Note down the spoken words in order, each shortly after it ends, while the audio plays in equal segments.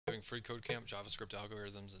doing Free Code Camp, JavaScript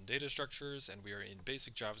algorithms and data structures, and we are in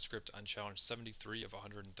basic JavaScript on challenge 73 of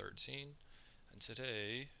 113. And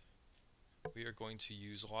today we are going to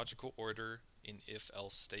use logical order in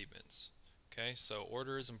if-else statements. Okay, so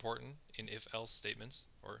order is important in if-else statements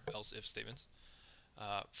or else-if statements.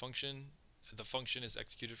 The function is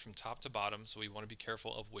executed from top to bottom, so we want to be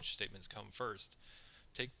careful of which statements come first.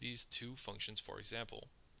 Take these two functions for example.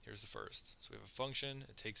 Here's the first. So we have a function,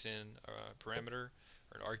 it takes in a parameter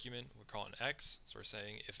or an argument, we're calling x. So we're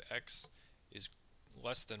saying if x is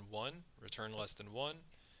less than 1, return less than 1,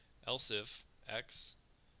 else if x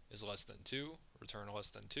is less than 2, return less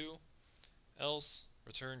than 2, else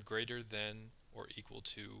return greater than or equal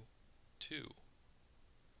to 2.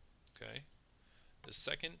 Okay. The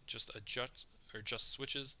second just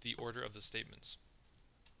switches the order of the statements.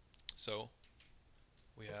 So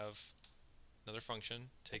we have another function,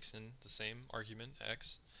 takes in the same argument,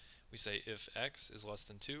 x. We say if x is less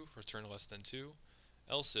than 2, return less than 2.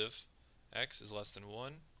 Else if x is less than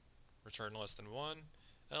 1, return less than 1.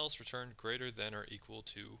 Else return greater than or equal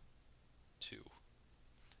to 2.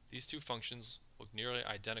 These two functions look nearly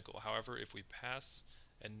identical. However, if we pass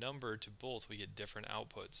a number to both, we get different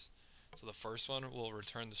outputs. So the first one will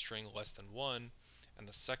return the string less than 1, and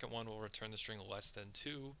the second one will return the string less than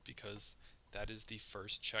 2 because that is the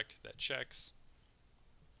first check that checks.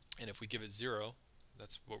 And if we give it 0,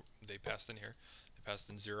 that's what they passed in here. They passed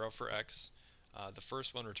in 0 for x. The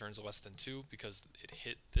first one returns less than 2 because it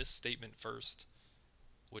hit this statement first,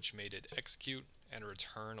 which made it execute and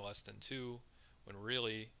return less than 2, when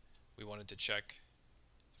really we wanted to check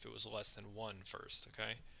if it was less than 1 first.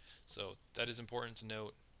 Okay, so that is important to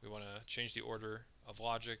note. We want to change the order of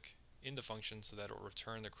logic in the function so that it will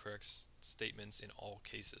return the correct statements in all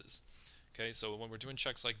cases. Okay, so when we're doing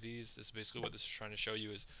checks like these, this is basically what this is trying to show you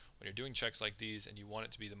is when you're doing checks like these and you want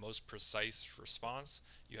it to be the most precise response,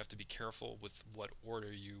 you have to be careful with what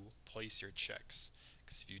order you place your checks.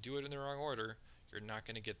 Because if you do it in the wrong order, you're not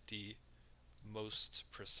going to get the most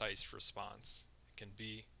precise response. It can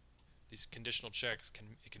be these conditional checks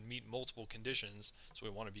can meet multiple conditions, so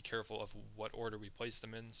we want to be careful of what order we place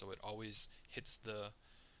them in so it always hits the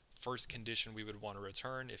first condition we would want to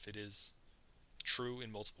return if it is true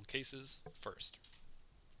in multiple cases first.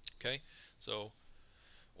 Okay, so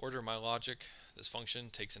order my logic. This function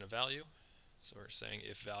takes in a value. So we're saying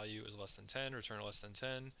if value is less than 10, return less than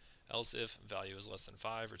 10. Else if value is less than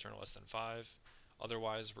 5, return less than 5.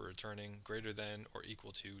 Otherwise, we're returning greater than or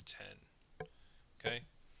equal to 10. Okay,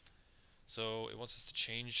 so it wants us to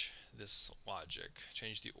change this logic,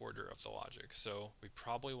 change the order of the logic. So we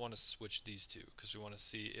probably want to switch these two because we want to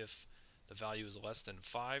see if the value is less than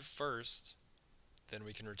 5 first, then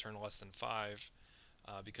we can return less than 5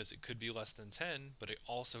 because it could be less than 10, but it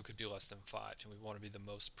also could be less than 5, and we want to be the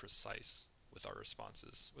most precise with our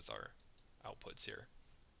responses, with our outputs here.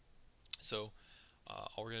 So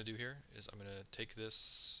all we're going to do here is I'm going to take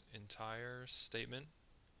this entire statement,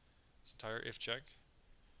 this entire if check,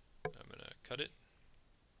 I'm going to cut it,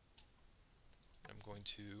 I'm going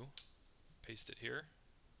to paste it here,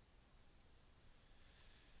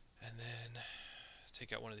 and then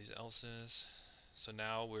take out one of these else's. So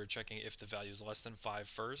now we're checking if the value is less than 5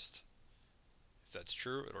 first. If that's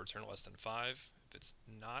true, it'll return less than 5. If it's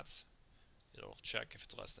not, it'll check if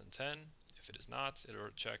it's less than 10. If it is not,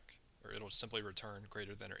 it'll check, or it'll simply return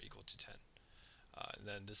greater than or equal to 10. And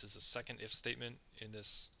then this is the second if statement in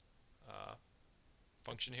this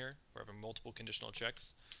function here. We're having multiple conditional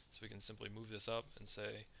checks, so we can simply move this up and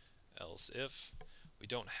say else if. We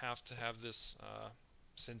don't have to have this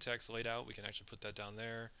syntax laid out. We can actually put that down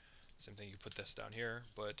there. Same thing, you put this down here,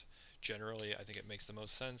 but generally I think it makes the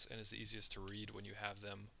most sense and is the easiest to read when you have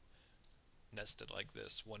them nested like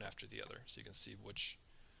this, one after the other. So you can see which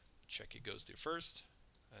check it goes through first,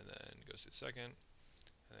 and then goes through second,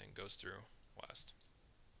 and then goes through last.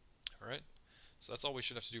 Alright, so that's all we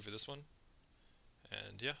should have to do for this one.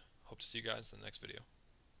 And yeah, hope to see you guys in the next video.